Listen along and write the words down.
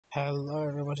Hello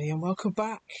everybody and welcome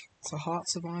back to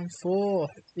Hearts of Iron 4.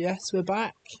 Yes, we're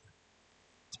back.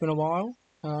 It's been a while,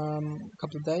 a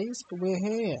couple of days, but we're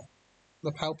here.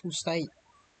 The Palpal State.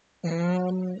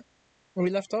 When we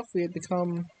left off, we had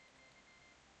become...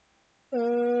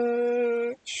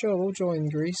 sure, we'll join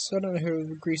Greece. I don't know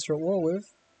who Greece are at war with.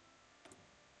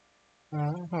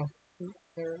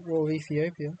 They're at war with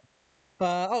Ethiopia.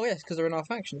 Oh yes, because they're in our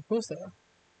faction, of course they are.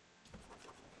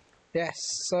 Yes,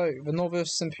 so, the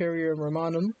Novus Imperium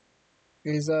Romanum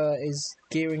is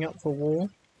gearing up for war.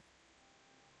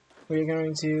 We're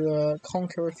going to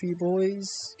conquer a few boys,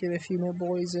 get a few more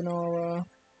boys in our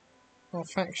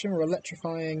faction. We're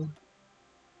electrifying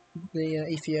the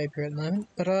Ethiopia at the moment.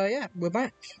 But yeah, we're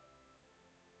back.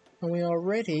 And we are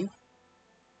ready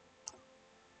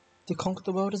to conquer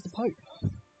the world as the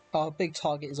Pope. Our big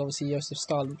target is obviously Joseph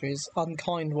Stalin for his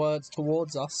unkind words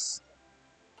towards us.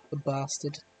 The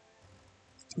bastard.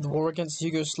 The war against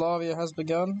Yugoslavia has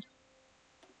begun.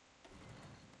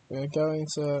 We're going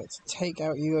to take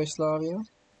out Yugoslavia.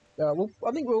 I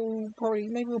think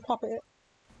maybe we'll pop it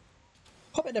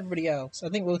everybody else. I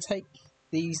think we'll take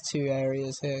these two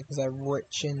areas here because they're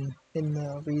rich in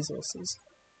resources.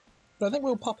 But I think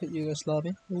we'll puppet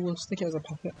Yugoslavia. We'll stick it as a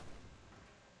puppet.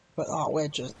 But we're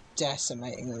just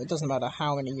decimating them. It doesn't matter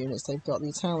how many units they've got.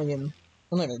 The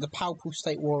the Palpal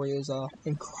State warriors are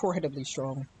incredibly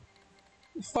strong.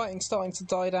 Fighting's starting to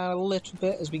die down a little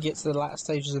bit as we get to the latter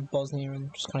stages of Bosnia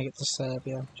and just kind of get to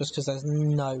Serbia, just because there's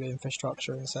no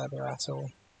infrastructure in Serbia at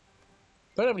all.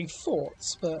 Don't have any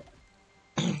forts, but...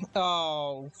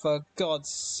 oh, for God's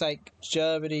sake,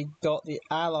 Germany got the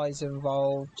Allies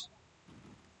involved.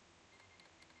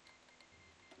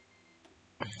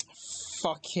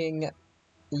 Fucking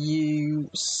you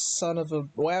son of a...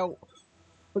 Well,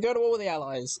 we're going to war with the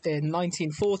Allies in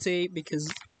 1940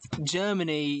 because...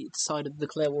 Germany decided to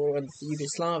declare war on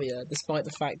Yugoslavia, despite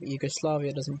the fact that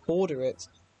Yugoslavia doesn't border it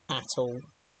at all.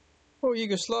 Well,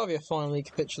 Yugoslavia finally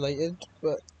capitulated,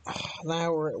 but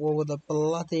now we're at war with the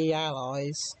bloody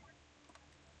Allies.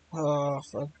 Oh,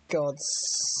 for God's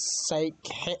sake,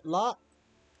 Hitler!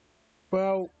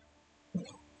 Well,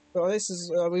 this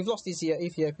is... we've lost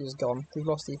Ethiopia's gone. We've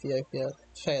lost Ethiopia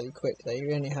fairly quickly.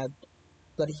 We only had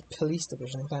bloody police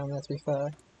divisions down there, to be fair.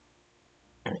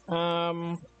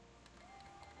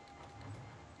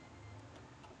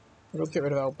 We'll get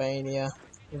rid of Albania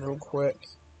real quick.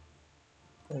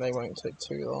 And they won't take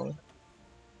too long.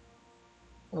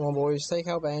 Come on boys, take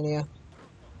Albania.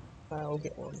 I'll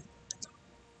get one.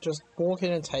 Just walk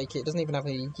in and take it. It doesn't even have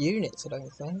any units, I don't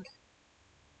think.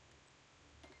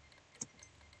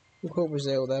 We'll call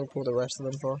Brazil, they'll call the rest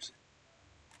of them for us.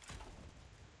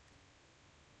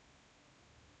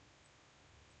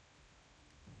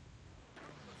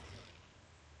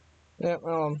 Yeah,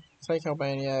 take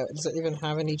Albania. Does it even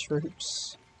have any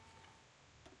troops?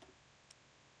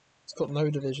 It's got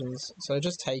no divisions, so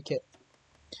just take it.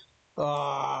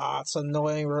 It's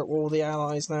annoying. We're at war with the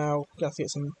Allies now. We have to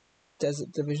get some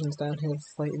desert divisions down here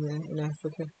fighting in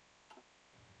Africa.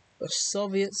 The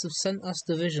Soviets have sent us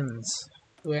divisions.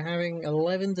 We're having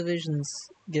 11 divisions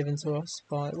given to us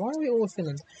by... Why are we all with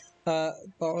Finland? By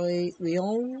the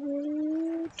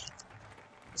old...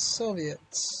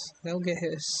 Soviets. They'll get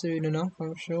here soon enough,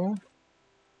 I'm sure.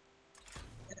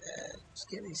 Yeah, let's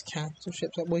get these capital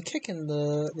ships up. We're kicking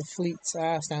the fleet's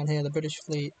ass down here, the British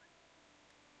fleet.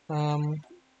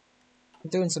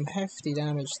 Doing some hefty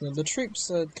damage to them. The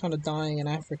troops are kind of dying in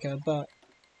Africa, but...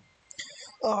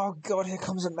 Oh god, here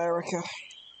comes America.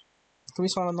 Can we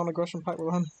sign a non-aggression pact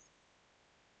with them?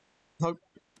 Nope.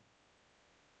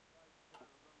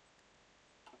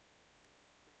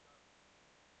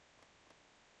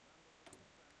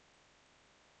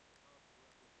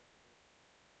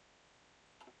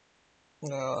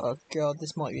 Oh god,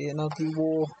 this might be an ugly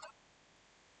war.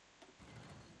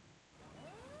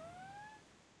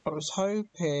 I was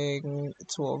hoping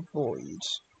to avoid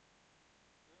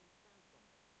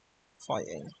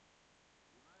fighting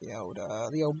the old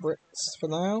Brits for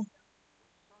now.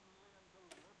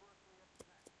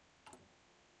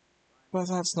 But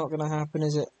that's not going to happen,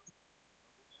 is it?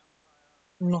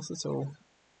 Not at all.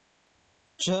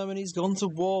 Germany's gone to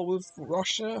war with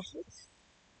Russia.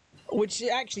 Which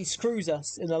actually screws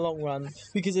us in the long run,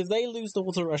 because if they lose the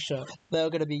war to Russia, they're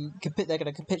going to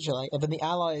capitulate, and then the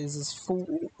Allies is full.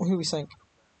 Who are we saying?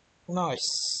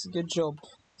 Nice, good job,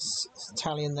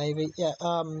 Italian Navy. Yeah.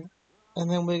 And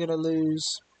then we're going to lose.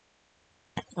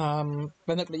 The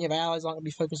Allies aren't going to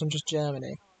be focused on just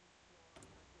Germany.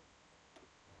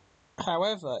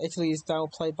 However, Italy is now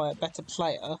played by a better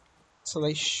player, so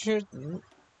they shouldn't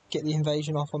get the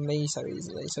invasion off on me so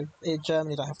easily. So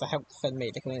Germany don't have to help defend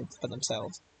me, they can defend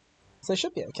themselves. So they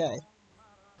should be okay.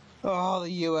 Oh,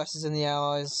 the US is in the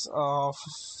Allies. Oh,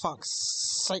 for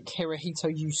fuck's sake,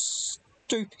 Hirohito, you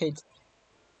stupid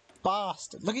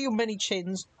bastard. Look at your many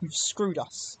chins. You've screwed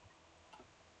us.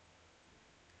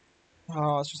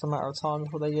 Oh, it's just a matter of time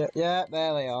before they get... Yeah,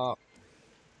 there they are.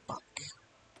 Fuck.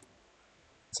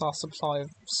 It's our supply of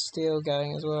steel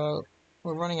going as well.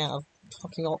 We're running out of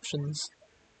fucking options.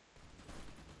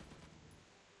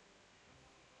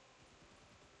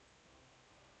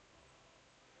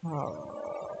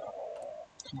 Oh,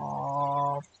 come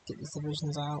on, get these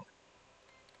divisions out.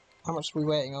 How much are we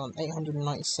waiting on?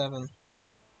 897.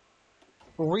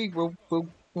 We'll you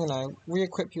know,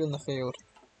 re-equip you in the field.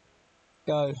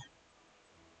 Go.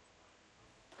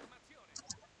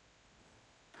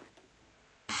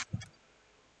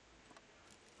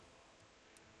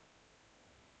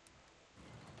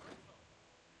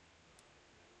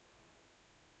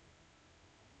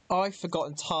 I forgot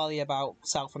entirely about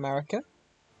South America.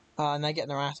 And they're getting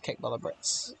their ass kicked by the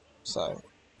Brits. So,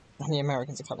 and the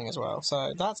Americans are coming as well.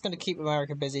 So that's going to keep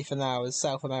America busy for now, is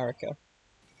South America.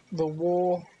 The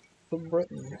war for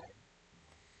Britain.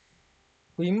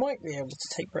 We might be able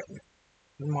to take Britain.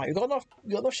 We might. We've got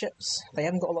enough ships. They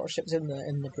haven't got a lot of ships in the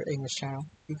English Channel.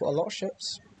 We've got a lot of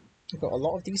ships. We've got a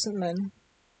lot of decent men.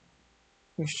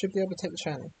 We should be able to take the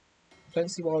channel.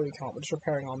 Don't see why we can't. We're just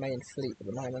repairing our main fleet at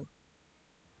the moment.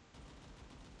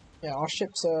 Yeah, our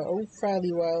ships are all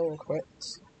fairly well equipped.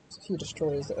 There's a few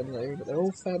destroyers that are new, but they're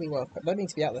all fairly well equipped. Don't need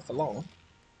to be out there for long.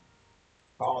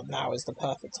 Oh, now is the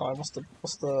perfect time. What's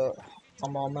the...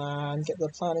 Come on, man. Get the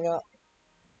planning up.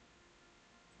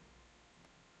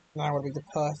 Now would be the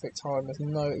perfect time.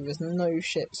 There's no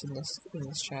ships in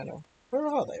this channel. Where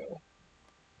are they all?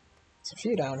 There's a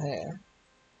few down here.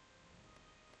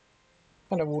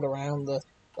 Kind of all around the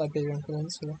Iberian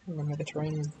Peninsula and the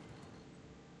Mediterranean.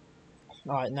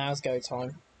 Alright, now's go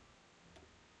time.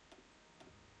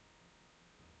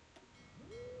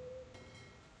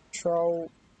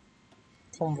 Troll.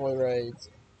 Convoy raid.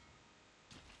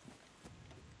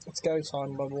 It's go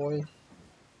time, my boy.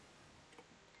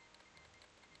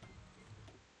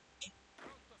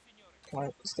 Can I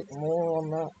stick more on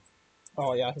that?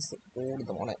 Oh yeah, I can stick all of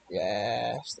them on it.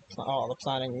 Yeah. The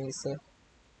planning needs to...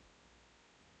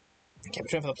 Okay, we're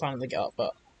trying for the planning to get up,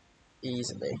 but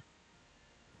easily.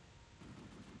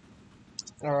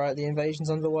 Alright, the invasion's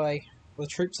underway. The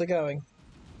troops are going.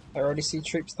 I already see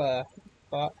troops there,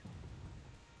 but...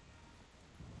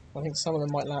 I think some of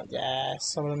them might land. Yeah,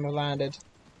 some of them have landed.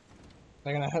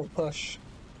 They're gonna help push.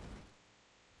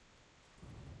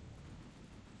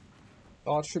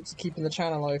 Our troops are keeping the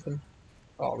channel open.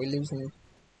 Oh, we're losing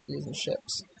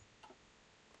ships.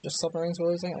 Just submarines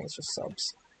we're losing? I think it's just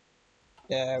subs.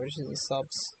 Yeah, we're just using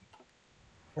subs.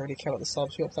 Already killed the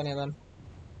subs, we got plenty of them.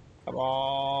 Come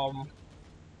on.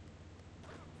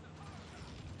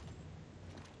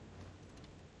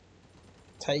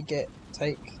 Take it.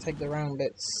 Take the round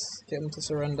bits. Get them to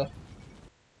surrender.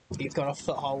 You've got a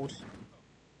foothold.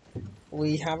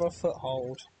 We have a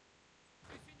foothold.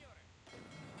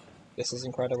 This is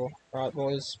incredible. Right,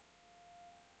 boys.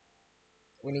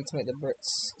 We need to make the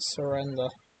Brits surrender.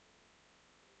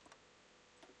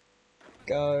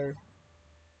 Go.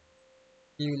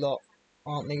 You lot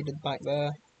aren't needed back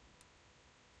there.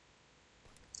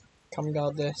 Come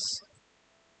guard this.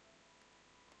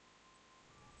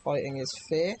 Fighting is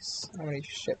fierce. How many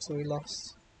ships have we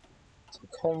lost? Some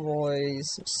convoys,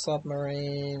 some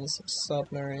submarines.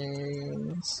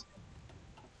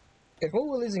 If all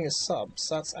we're losing is subs,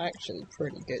 that's actually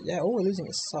pretty good. Yeah, all we're losing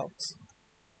is subs.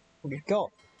 We've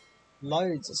got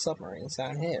loads of submarines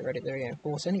down here ready to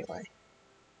reinforce anyway.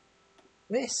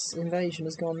 This invasion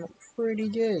has gone pretty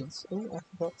good. Oh, I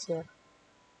forgot to...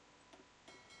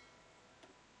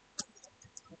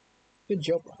 Good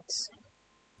job, lads.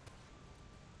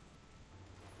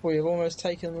 We've almost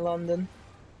taken London.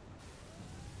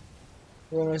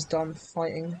 We're almost done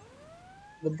fighting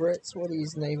the Brits. What are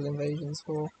these naval invasions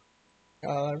for?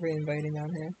 They're re-invading down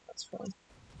here. That's fine.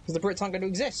 Because the Brits aren't going to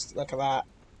exist. Look at that.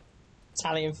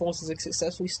 Italian forces have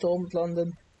successfully stormed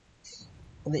London.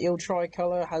 And the ill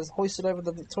tricolour has hoisted over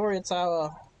the Victoria Tower.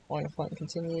 Line of fighting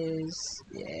continues.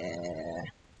 Yeah.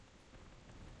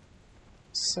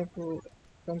 Several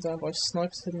gunned down by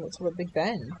snipers hidden at the top of Big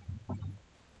Ben.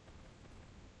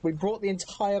 We brought the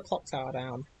entire clock tower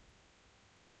down.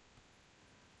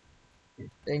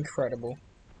 Incredible.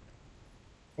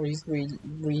 We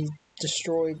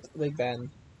destroyed Big Ben.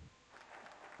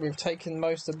 We've taken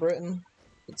most of Britain.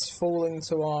 It's falling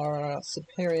to our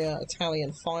superior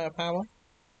Italian firepower,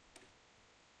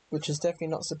 which is definitely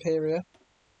not superior,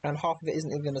 and half of it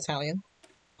isn't even Italian.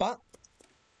 But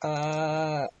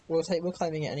We're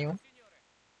claiming it anyway.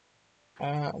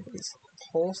 These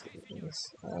horse divisions.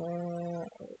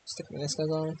 Stick with this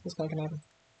goes on. This guy can happen.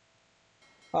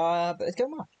 But it's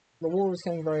going well. The war is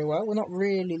going very well. We're not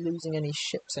really losing any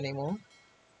ships anymore.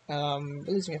 We're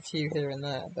losing a few here and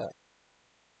there, but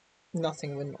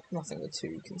nothing we're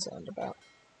too concerned about.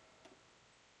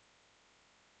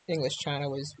 The English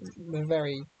Channel is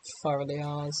very thoroughly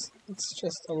ours. It's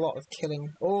just a lot of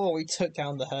killing. Oh, we took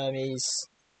down the Hermes.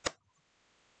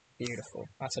 Beautiful.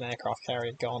 That's an aircraft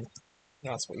carrier gone.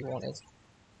 That's what you wanted.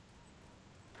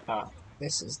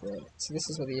 This is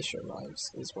where the issue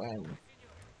arrives, is when...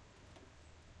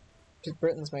 Because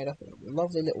Britain's made up of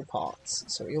lovely little parts,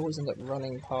 so we always end up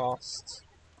running past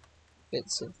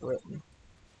bits of Britain.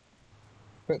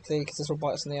 Quickly, because this will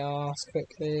bite us in the arse.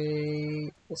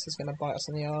 Quickly, this is going to bite us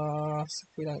in the arse if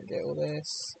we don't get all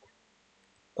this.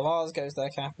 Glasgow's goes their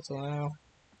capital now.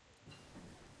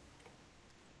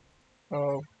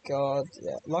 Oh god,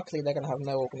 yeah. Luckily they're going to have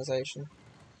no organisation.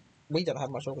 We don't have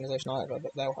much organisation either,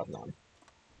 but they'll have none.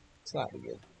 So that'll be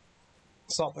good.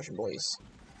 Start pushing, boys.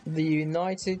 The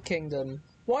United Kingdom.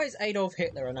 Why is Adolf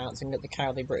Hitler announcing that the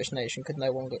cowardly British nation could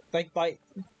no longer... the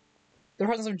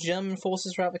presence of German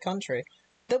forces throughout the country.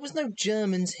 There was no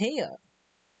Germans here.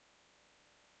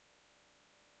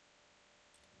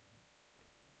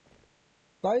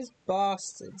 Those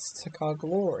bastards took our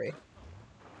glory.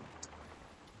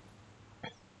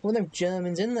 There were no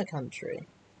Germans in the country.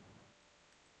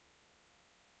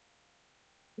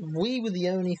 We were the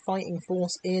only fighting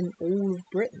force in all of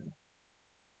Britain.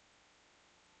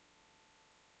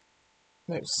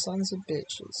 No sons of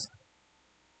bitches.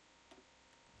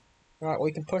 Right,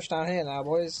 we can push down here now,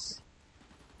 boys.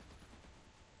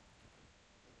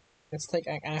 Let's take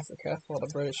Africa while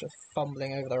the British are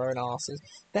fumbling over their own arses.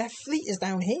 Their fleet is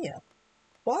down here.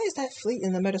 Why is their fleet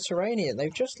in the Mediterranean?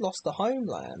 They've just lost the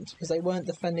homeland because they weren't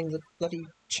defending the bloody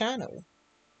channel.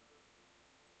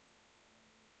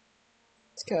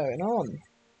 What's going on?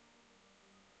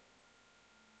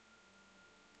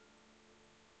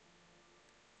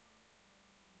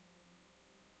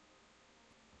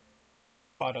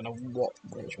 I don't know what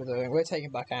British we're doing. We're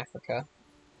taking back Africa.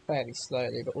 Fairly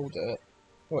slowly, but we'll do it.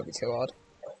 It won't be too hard.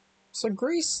 So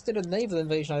Greece did a naval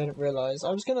invasion I didn't realise. So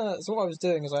what I was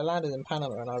doing is I landed in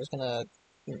Panama and I was gonna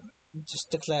just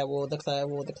declare war,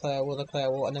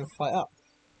 and then fight up.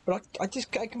 But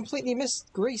I completely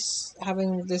missed Greece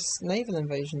having this naval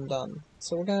invasion done.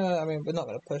 So we're not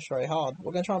gonna push very hard.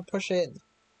 We're gonna try and push in.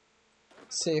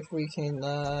 See if we can,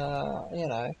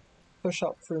 push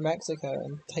up through Mexico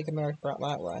and take America out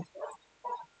that way.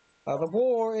 The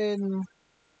war in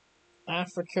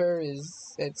Africa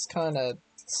it's kind of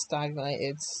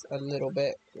stagnated a little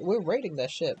bit. We're raiding their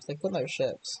ships. They've got no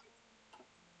ships.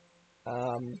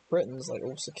 Britain's like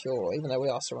all secure, even though we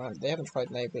are surrounded. They haven't tried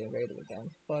navally invading again.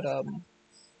 But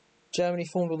Germany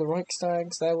formed all the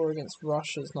Reichstags. Their war against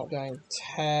Russia's not going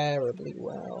terribly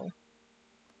well.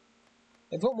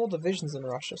 They've got more divisions than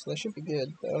Russia, so they should be good.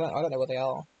 But I don't know where they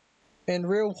are. In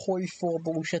real Hoi 4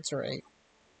 bullshittery,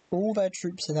 all their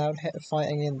troops are now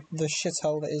fighting in the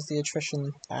shithole that is the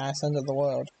attrition ass end of the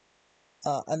world.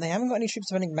 And they haven't got any troops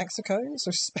defending Mexico,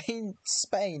 so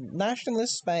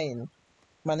nationalist Spain,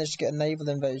 managed to get a naval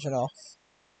invasion off.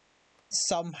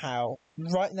 Somehow.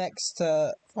 Right next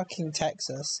to fucking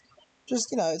Texas.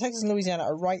 Just, Texas and Louisiana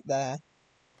are right there.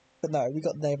 But no, we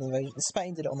got the naval invasion.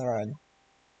 Spain did it on their own.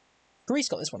 Greece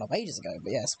got this one up ages ago,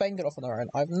 but yeah, Spain got off on their own.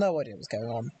 I have no idea what's going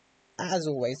on. As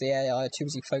always, the AI are too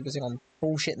busy focusing on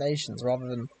bullshit nations rather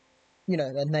than,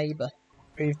 their neighbour.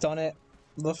 We've done it.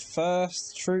 The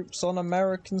first troops on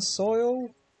American soil.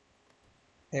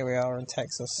 Here we are in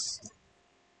Texas.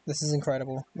 This is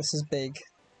incredible. This is big.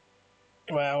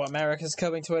 Well, America's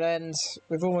coming to an end.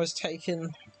 We've almost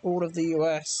taken all of the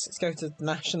US. Let's go to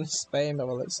nationalist Spain by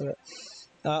the looks of it.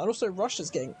 And also Russia's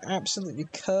getting absolutely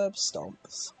curb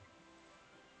stomped.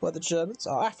 Where the Germans.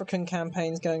 Our African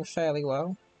campaign's going fairly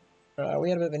well. We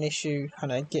had a bit of an issue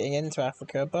getting into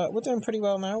Africa, but we're doing pretty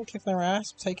well now. We're kicking our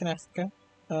ass, taking Africa.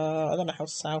 I don't know how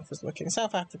South is looking.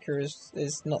 South Africa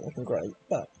is not looking great,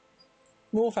 but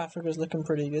North Africa is looking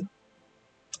pretty good.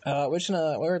 We're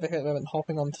over here at the moment,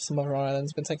 hopping onto some other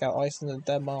islands. We're going to take out Iceland and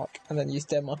Denmark, and then use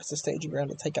Denmark as a staging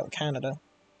ground to take out Canada.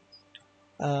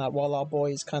 While our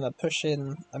boys kind of push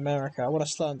in America. I want to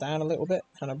slow them down a little bit,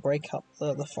 kind of break up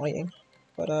the fighting.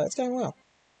 But it's going well.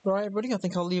 Right, everybody, I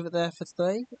think I'll leave it there for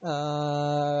today.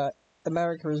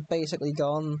 America is basically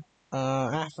gone.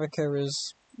 Africa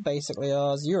is basically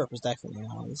ours. Europe is definitely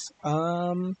ours.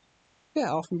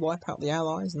 Yeah, after we wipe out the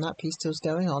Allies and that peace deal's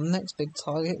going, our next big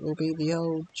target will be the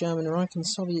old German Reich and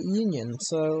Soviet Union.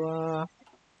 So,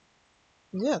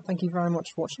 yeah, thank you very much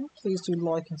for watching. Please do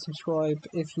like and subscribe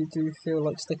if you do feel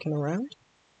like sticking around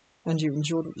and you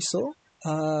enjoyed what you saw.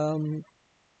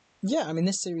 Yeah, I mean,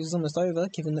 this series is almost over,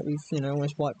 given that we've,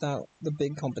 almost wiped out the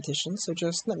big competitions, so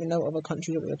just let me know what other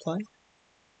countries that we're playing.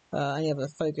 Any other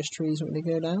focus trees we want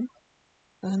to go down.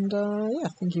 And, yeah,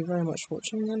 thank you very much for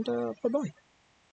watching, and, bye-bye.